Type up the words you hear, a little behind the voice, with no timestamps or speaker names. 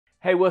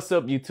Hey, what's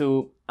up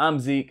YouTube? I'm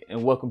Zeke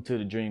and welcome to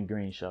the Dream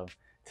Green Show.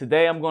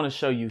 Today I'm going to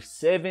show you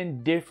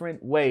 7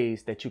 different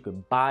ways that you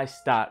could buy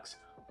stocks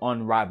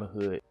on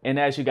Robinhood. And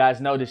as you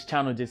guys know, this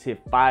channel just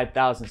hit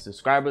 5,000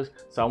 subscribers.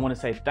 So I want to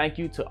say thank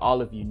you to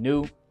all of you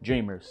new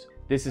dreamers.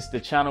 This is the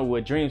channel where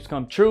dreams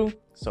come true.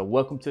 So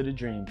welcome to the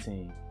Dream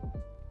Team.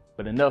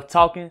 But enough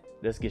talking,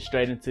 let's get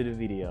straight into the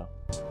video.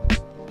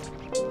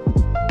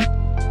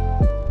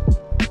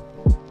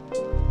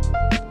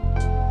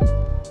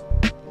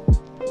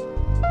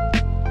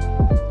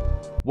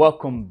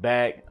 Welcome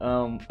back.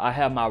 I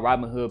have my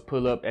Robinhood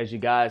pull up. As you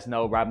guys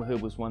know,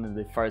 Robinhood was one of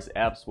the first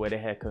apps where they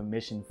had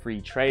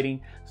commission-free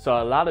trading.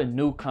 So a lot of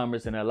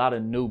newcomers and a lot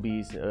of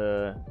newbies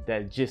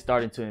that just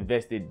started to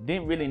invest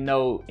didn't really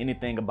know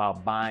anything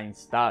about buying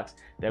stocks.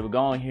 They would go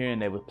on here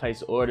and they would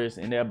place orders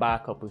and they'll buy a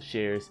couple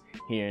shares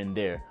here and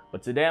there.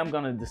 But today I'm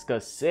going to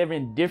discuss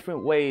 7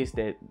 different ways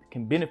that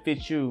can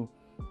benefit you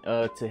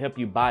to help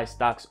you buy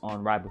stocks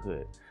on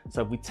Robinhood.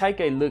 So if we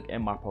take a look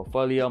at my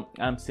portfolio,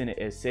 I'm sitting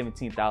at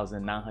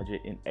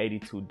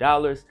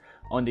 $17,982.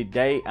 On the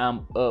day,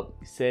 I'm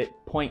up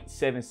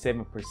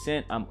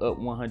 0.77%. I'm up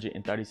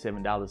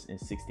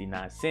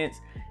 $137.69.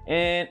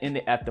 And in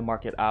the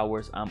aftermarket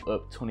hours, I'm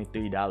up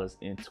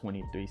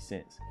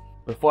 $23.23.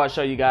 Before I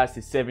show you guys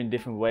the 7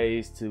 different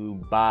ways to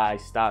buy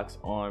stocks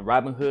on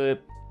Robinhood,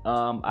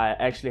 I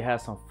actually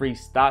have some free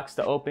stocks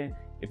to open.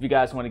 If you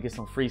guys want to get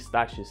some free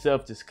stocks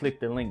yourself, just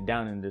click the link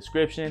down in the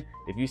description.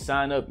 If you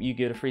sign up, you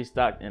get a free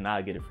stock and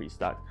I get a free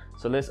stock.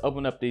 So let's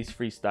open up these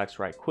free stocks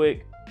right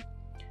quick.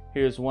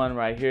 Here's one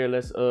right here.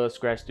 Let's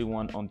scratch the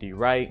one on the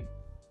right.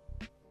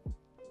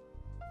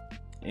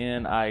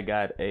 And I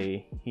got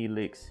a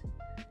Helix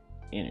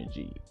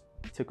Energy,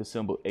 ticker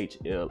symbol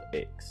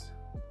HLX.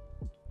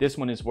 This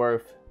one is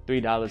worth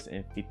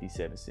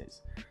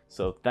 $3.57.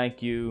 So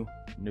thank you,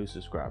 new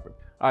subscriber.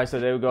 All right, so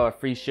there we go. A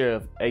free share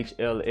of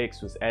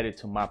HLX was added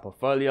to my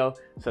portfolio.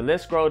 So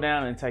let's scroll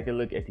down and take a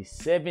look at the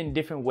 7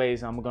 different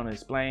ways. I'm going to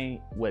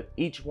explain what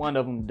each one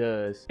of them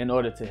does in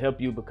order to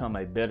help you become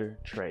a better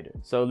trader.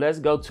 So let's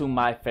go to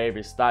my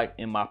favorite stock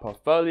in my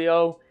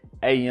portfolio,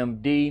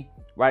 AMD.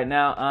 Right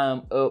now,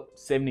 I'm up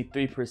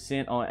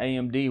 73% on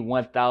AMD,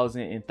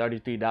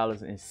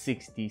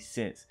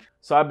 $1,033.60.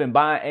 So I've been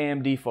buying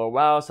AMD for a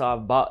while. So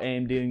I've bought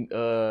AMD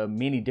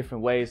many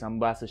different ways. I'm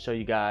about to show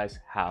you guys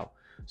how.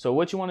 So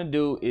what you want to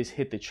do is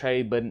hit the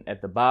trade button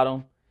at the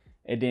bottom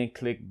and then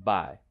click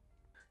buy.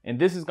 And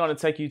this is going to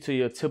take you to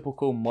your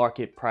typical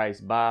market price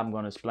buy. I'm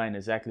going to explain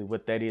exactly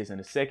what that is in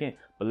a second,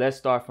 but let's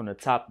start from the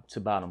top to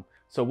bottom.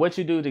 So what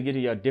you do to get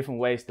your different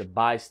ways to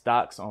buy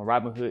stocks on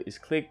Robinhood is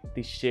click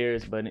the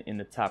shares button in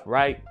the top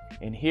right.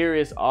 And here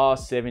is all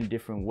 7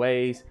 different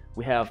ways.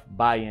 We have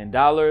buy in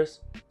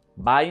dollars,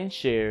 buy in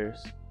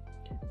shares,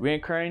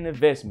 recurring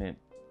investment,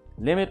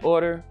 limit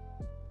order,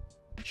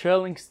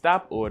 trailing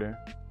stop order,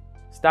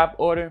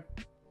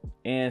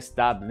 and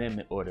stop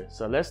limit order.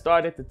 So let's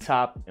start at the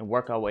top and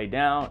work our way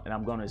down, and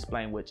I'm going to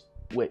explain what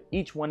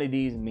each one of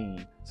these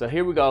mean. So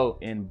here we go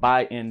in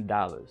buy in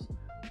dollars.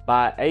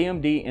 Buy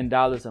AMD in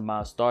dollars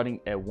amount starting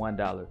at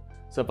 $1.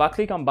 So if I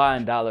click on buy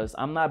in dollars,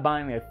 I'm not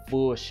buying a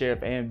full share of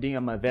AMD.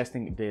 I'm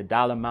investing the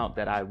dollar amount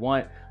that I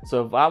want.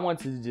 So if I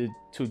wanted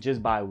to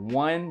just buy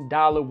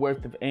 $1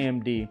 worth of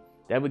AMD,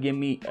 that would give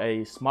me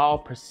a small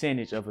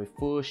percentage of a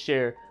full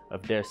share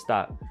of their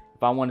stock.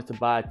 If I wanted to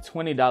buy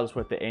 $20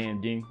 worth of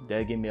AMD,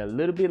 that'd give me a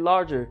little bit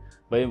larger,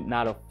 but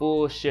not a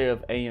full share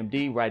of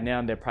AMD. Right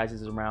now, their price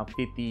is around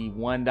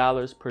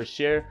 $51 per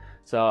share.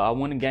 So I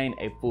want to gain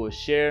a full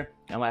share.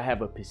 I might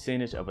have a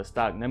percentage of a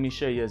stock. Let me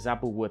show you an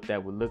example of what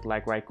that would look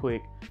like right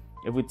quick.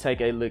 If we take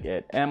a look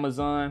at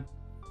Amazon,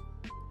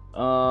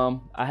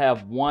 I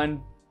have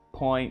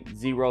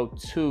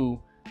 1.02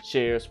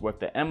 shares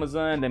worth of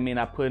Amazon. That means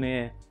I put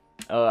in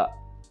an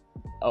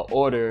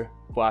order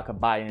for I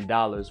could buy in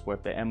dollars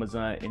worth of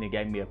Amazon, and it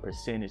gave me a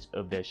percentage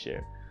of that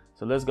share.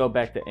 So let's go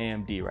back to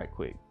AMD right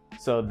quick.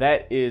 So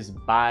that is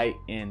buy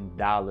in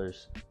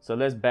dollars. So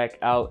let's back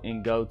out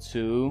and go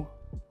to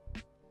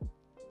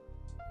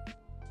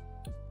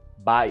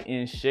buy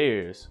in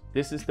shares.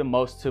 This is the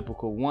most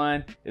typical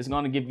one. It's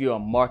going to give you a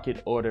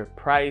market order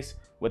price.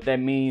 What that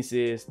means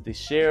is the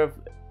share of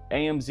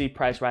AMZ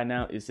price right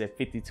now is at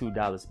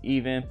 $52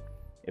 even.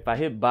 If I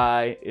hit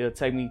buy, it'll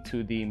take me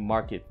to the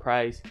market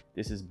price.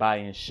 This is buy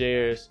in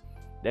shares.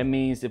 That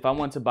means if I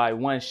want to buy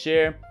 1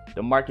 share,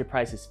 the market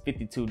price is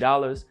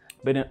 $52.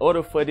 But in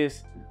order for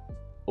this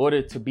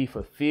order to be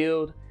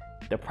fulfilled,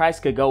 the price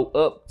could go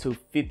up to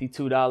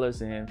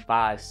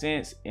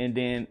 $52.05,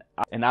 and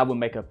I would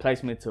make a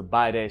placement to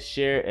buy that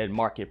share at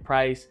market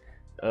price,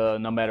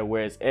 no matter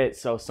where it's at.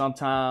 So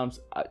sometimes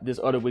this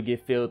order would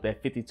get filled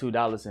at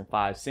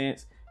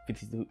 $52.05,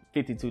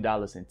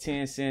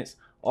 $52.10,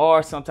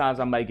 or sometimes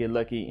I might get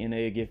lucky and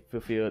it'll get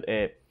fulfilled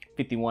at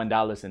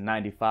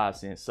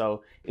 $51.95.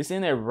 So it's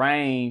in a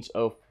range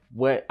of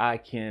what I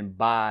can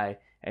buy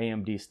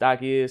AMD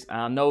stock is.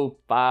 I know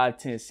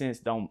 5-10 cents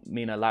don't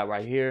mean a lot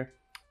right here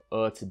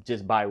to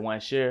just buy 1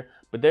 share,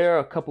 but there are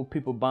a couple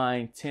people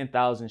buying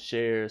 10,000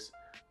 shares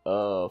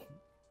of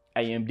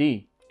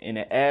AMD. and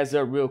it adds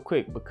up real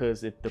quick,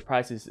 because if the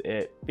price is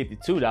at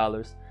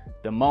 $52,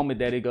 the moment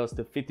that it goes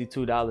to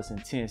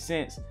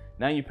 $52.10,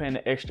 now you're paying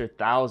an extra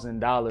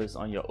 $1,000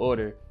 on your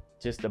order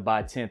just to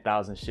buy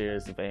 10,000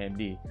 shares of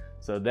AMD.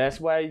 So that's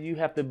why you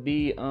have to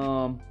be,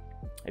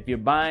 if you're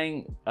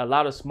buying a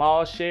lot of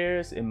small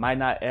shares, it might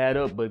not add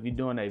up, but if you're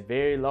doing a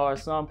very large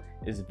sum,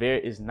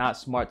 it's not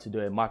smart to do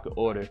a market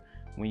order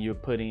when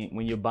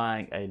you're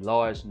buying a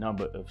large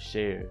number of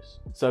shares.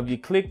 So if you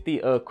click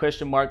the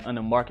question mark on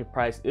the market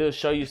price, it'll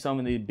show you some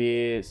of the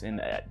bids and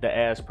the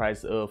ask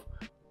price of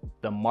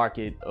the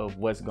market of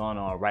what's going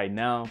on right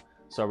now.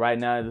 So right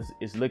now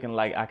it's looking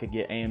like I could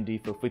get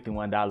AMD for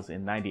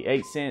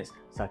 $51.98,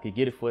 so I could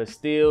get it for a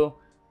steal.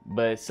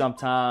 But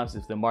sometimes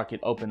if the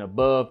market open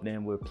above,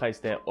 then we'll place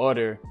that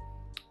order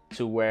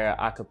to where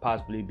I could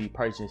possibly be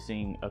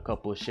purchasing a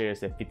couple of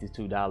shares at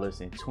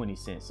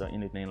 $52.20 or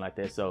anything like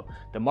that. So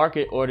the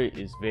market order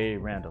is very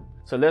random.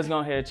 So let's go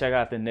ahead and check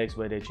out the next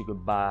way that you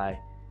could buy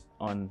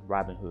on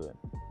Robinhood.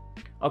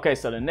 Okay,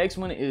 so the next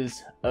one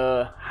is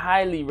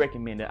highly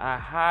recommended. I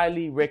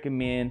highly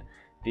recommend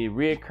the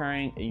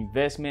recurring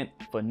investment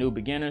for new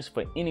beginners,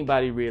 for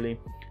anybody really.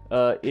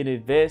 It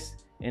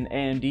invests in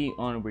AMD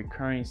on a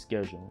recurring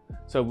schedule.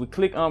 So if we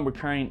click on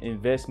recurring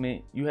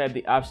investment, you have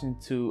the option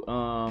to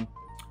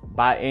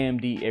buy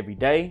AMD every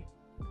day,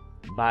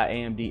 buy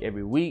AMD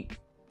every week,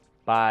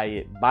 buy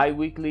it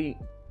bi-weekly,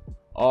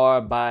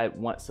 or buy it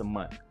once a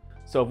month.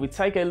 So if we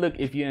take a look,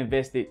 if you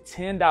invested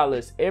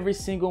 $10 every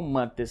single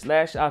month, this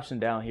last option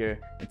down here,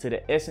 into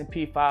the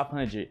S&P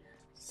 500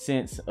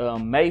 since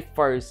May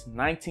 1st,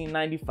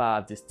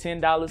 1995, just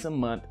 $10 a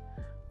month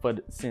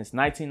since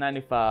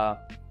 1995.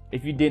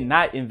 If you did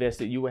not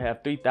invest it, you would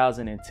have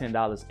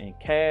 $3,010 in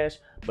cash.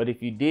 But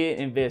if you did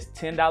invest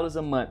 $10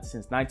 a month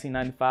since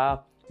 1995,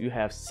 you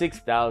have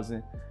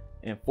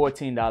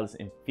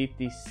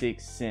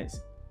 $6,014.56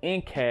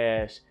 in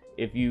cash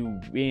if you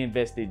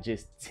reinvested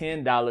just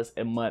 $10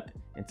 a month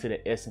into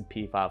the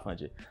S&P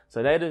 500.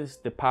 So that is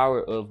the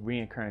power of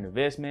recurring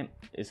investment.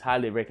 It's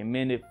highly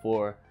recommended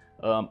for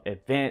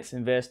advanced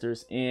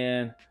investors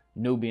and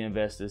newbie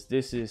investors.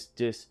 This is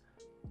just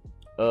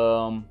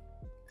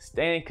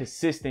staying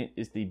consistent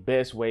is the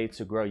best way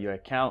to grow your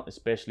account,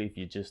 especially if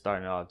you're just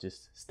starting off.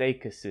 Just stay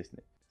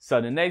consistent. So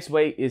the next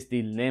way is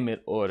the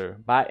limit order.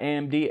 Buy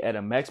AMD at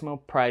a maximum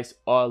price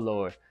or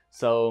lower.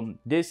 So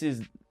this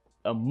is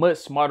a much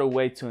smarter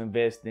way to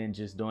invest than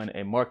just doing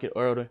a market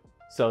order.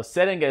 So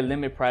setting a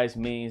limit price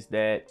means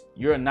that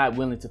you're not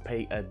willing to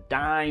pay a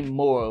dime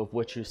more of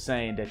what you're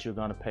saying that you're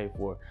going to pay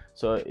for.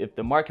 So if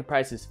the market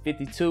price is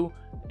 52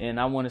 and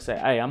I want to say,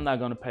 hey, I'm not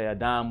going to pay a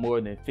dime more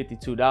than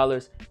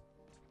 $52,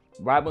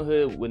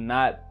 Robinhood would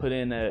not put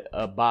in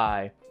a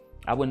buy.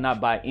 I would not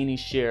buy any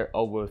share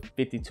over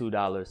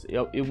 $52.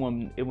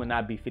 It would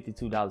not be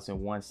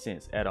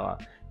 $52.01 at all.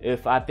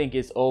 If I think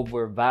it's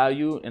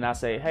overvalued and I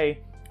say,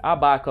 hey, I'll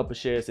buy a couple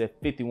shares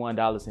at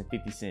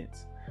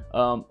 $51.50.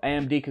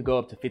 AMD could go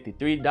up to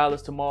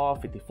 $53 tomorrow,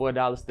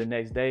 $54 the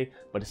next day.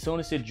 But as soon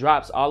as it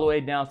drops all the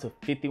way down to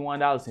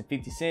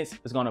 $51.50,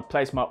 it's going to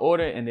place my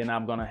order, and then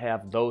I'm going to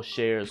have those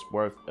shares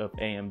worth of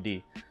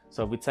AMD.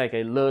 So if we take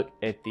a look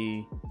at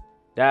the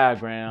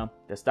diagram,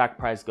 the stock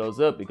price goes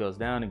up, it goes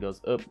down, it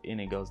goes up,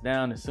 and it goes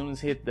down. As soon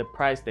as it hits the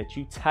price that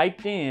you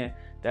typed in,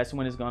 that's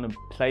when it's going to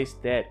place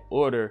that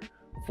order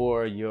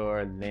for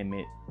your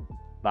limit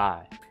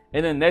buy.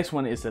 And the next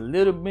one is a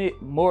little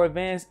bit more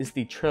advanced. It's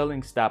the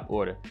trailing stop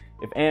order.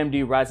 If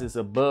AMD rises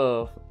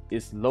above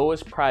its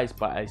lowest price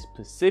by a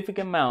specific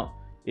amount,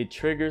 it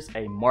triggers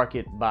a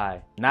market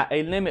buy. Not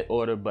a limit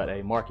order, but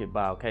a market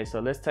buy. Okay,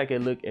 so let's take a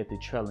look at the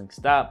trailing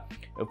stop.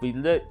 If we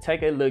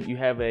take a look, you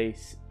have a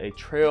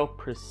trail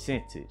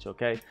percentage.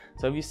 Okay,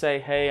 so if you say,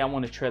 hey, I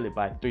want to trail it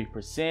by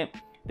 3%,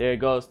 there it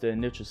goes. The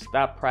initial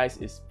stop price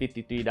is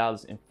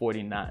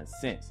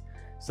 $53.49.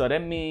 So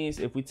that means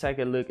if we take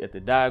a look at the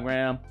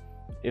diagram,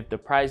 if the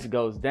price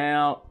goes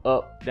down,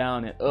 up,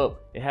 down, and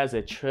up, it has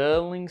a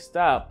trailing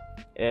stop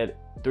at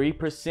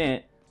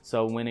 3%.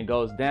 So when it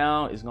goes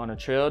down, it's going to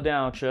trail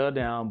down,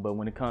 but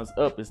when it comes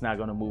up, it's not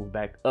going to move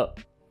back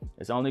up.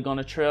 It's only going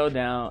to trail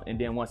down,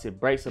 and then once it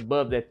breaks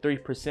above that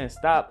 3%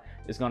 stop,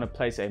 it's going to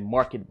place a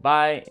market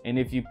buy. And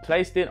if you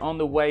placed it on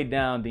the way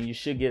down, then you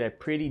should get a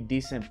pretty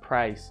decent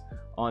price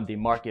on the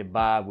market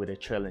buy with a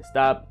trailing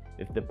stop.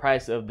 If the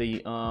price of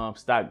the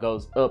stock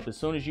goes up as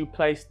soon as you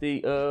place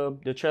the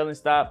trailing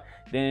stop,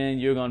 then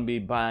you're going to be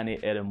buying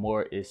it at a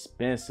more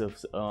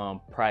expensive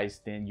price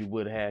than you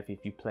would have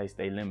if you placed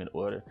a limit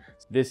order.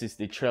 This is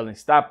the trailing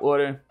stop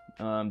order.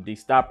 The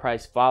stop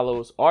price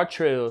follows or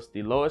trails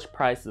the lowest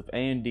price of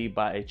AMD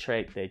by a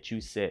trade that you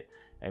set.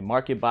 A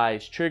market buy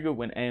is triggered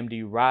when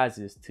AMD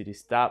rises to the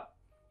stop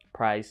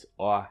price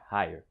or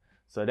higher.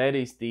 So that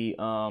is the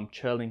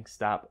trailing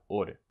stop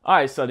order. All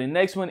right, so the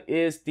next one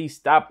is the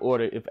stop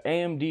order. If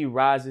AMD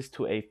rises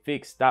to a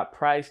fixed stop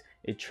price,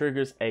 it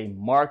triggers a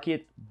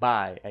market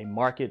buy, All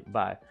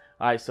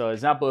right, so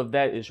example of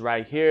that is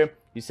right here.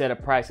 You set a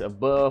price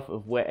above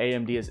of where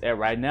AMD is at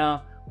right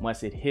now.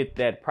 Once it hit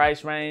that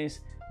price range,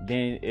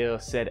 then it'll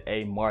set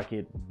a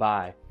market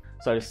buy.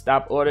 So the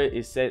stop order,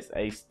 it sets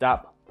a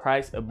stop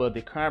price above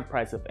the current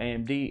price of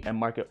AMD, and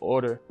market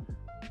order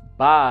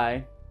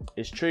buy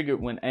is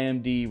triggered when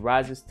AMD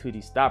rises to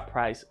the stop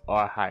price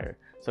or higher.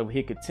 So we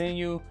hit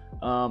continue.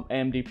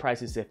 AMD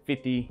price is at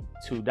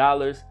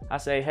 $52. I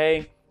say,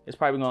 hey, it's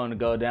probably going to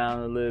go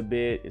down a little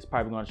bit. It's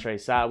probably going to trade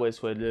sideways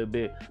for a little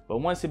bit. But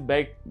once it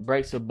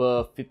breaks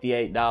above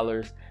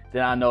 $58,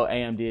 then I know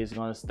AMD is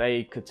going to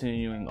stay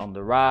continuing on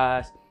the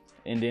rise.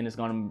 And then it's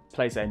going to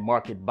place a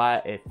market buy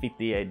at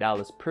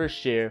 $58 per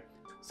share.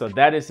 So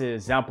that is an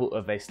example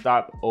of a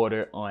stop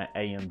order on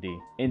AMD.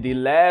 And the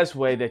last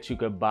way that you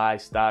could buy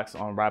stocks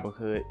on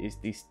Robinhood is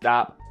the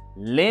stop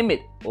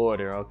limit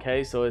order.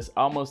 Okay, so it's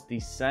almost the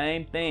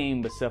same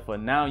thing, but except for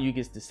now you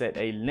get to set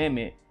a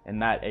limit and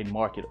not a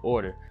market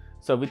order.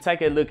 So if we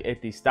take a look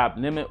at the stop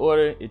limit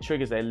order, it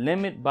triggers a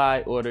limit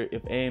buy order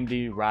if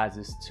AMD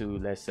rises to,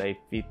 let's say,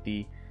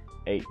 $58.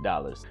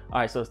 All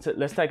right, so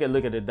let's take a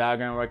look at the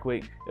diagram right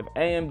quick. If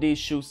AMD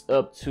shoots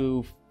up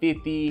to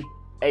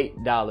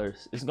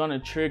 $58, it's going to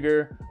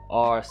trigger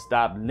our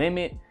stop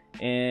limit.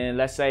 And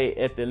let's say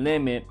at the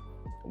limit,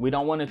 we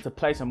don't want it to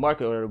place a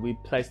market order, we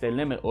place the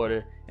limit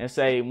order, and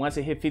say once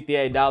it hit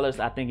 $58,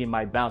 I think it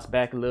might bounce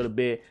back a little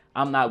bit.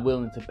 I'm not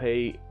willing to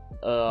pay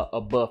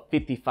above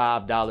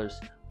 $55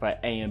 for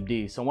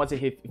AMD. So once it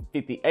hit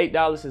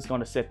 $58, it's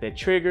going to set that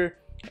trigger,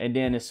 and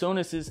then as soon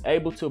as it's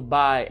able to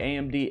buy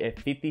AMD at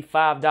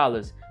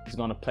 $55, it's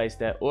going to place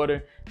that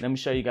order. Let me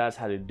show you guys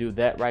how to do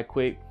that right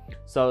quick.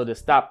 So the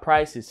stop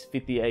price is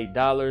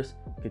 $58.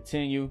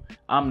 Continue.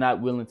 I'm not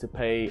willing to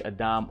pay a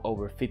dime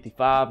over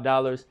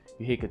 $55.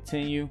 You hit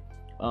continue.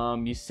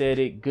 You set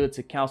it good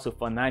to cancel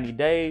for 90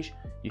 days.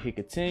 You hit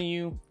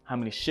continue. How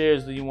many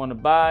shares do you want to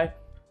buy?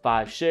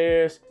 5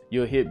 shares.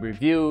 You'll hit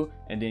review,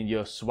 and then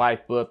you'll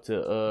swipe up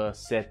to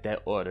set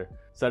that order.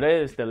 So that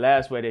is the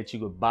last way that you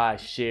could buy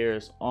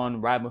shares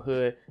on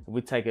Robinhood. If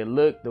we take a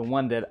look, the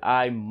one that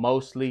I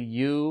mostly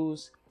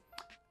use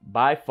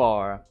by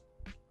far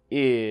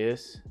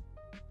is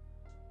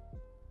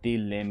the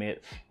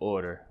limit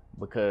order,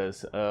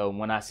 because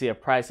when I see a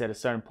price at a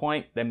certain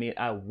point, that means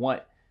I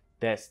want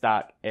that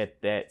stock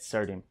at that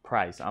certain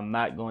price. I'm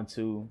not going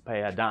to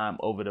pay a dime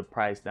over the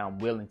price that I'm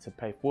willing to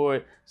pay for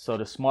it. So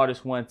the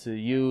smartest one to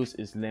use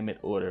is limit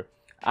order.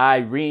 I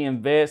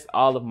reinvest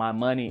all of my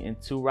money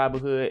into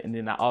Robinhood, and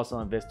then I also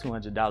invest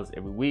 $200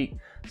 every week.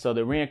 So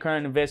the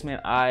recurring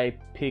investment, I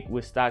pick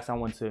which stocks I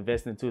want to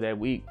invest into that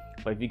week.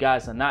 But if you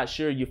guys are not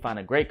sure, you find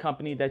a great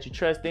company that you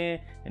trust in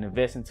and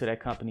invest into that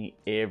company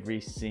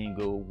every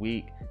single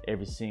week,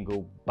 every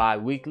single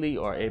bi-weekly,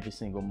 or every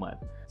single month.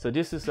 So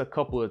this is a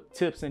couple of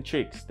tips and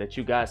tricks that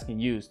you guys can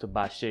use to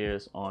buy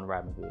shares on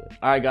Robinhood.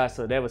 All right, guys,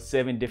 so there were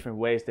 7 different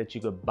ways that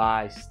you could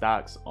buy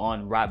stocks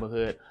on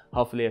Robinhood.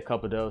 Hopefully a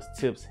couple of those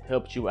tips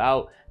helped you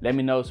out. Let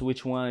me know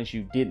which ones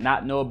you did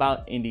not know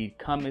about in the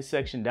comment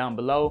section down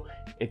below.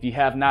 If you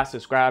have not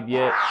subscribed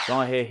yet,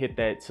 go ahead, hit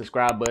that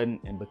subscribe button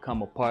and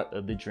become a part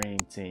of the dream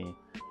team,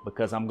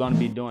 because I'm going to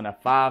be doing a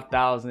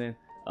 5,000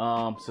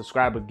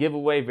 subscriber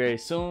giveaway very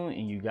soon,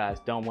 and you guys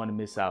don't want to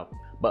miss out.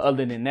 But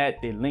other than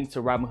that, the link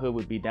to Robinhood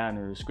will be down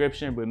in the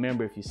description.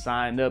 Remember, if you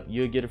sign up,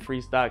 you'll get a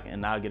free stock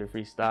and I'll get a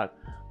free stock.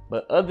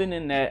 But other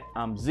than that,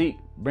 I'm Zeke,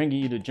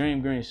 bringing you the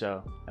Dream Green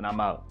Show, and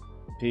I'm out.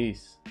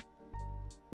 Peace.